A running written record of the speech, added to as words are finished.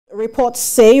Reports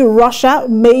say Russia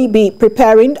may be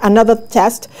preparing another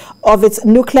test of its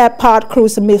nuclear-powered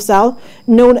cruise missile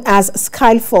known as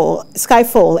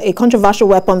Skyfall, a controversial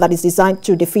weapon that is designed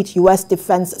to defeat U.S.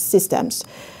 defense systems.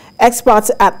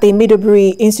 Experts at the Middlebury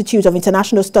Institute of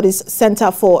International Studies Center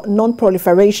for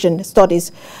Nonproliferation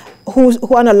Studies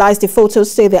who analyzed the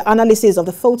photos say the analysis of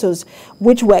the photos,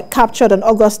 which were captured on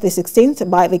August the 16th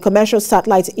by the commercial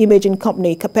satellite imaging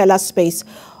company Capella Space,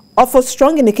 offers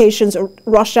strong indications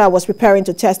Russia was preparing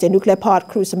to test a nuclear-powered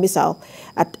cruise missile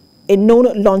at a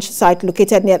known launch site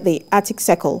located near the Arctic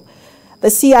Circle. The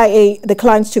CIA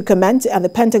declines to comment, and the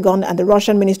Pentagon and the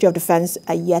Russian Ministry of Defense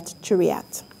are yet to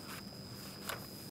react.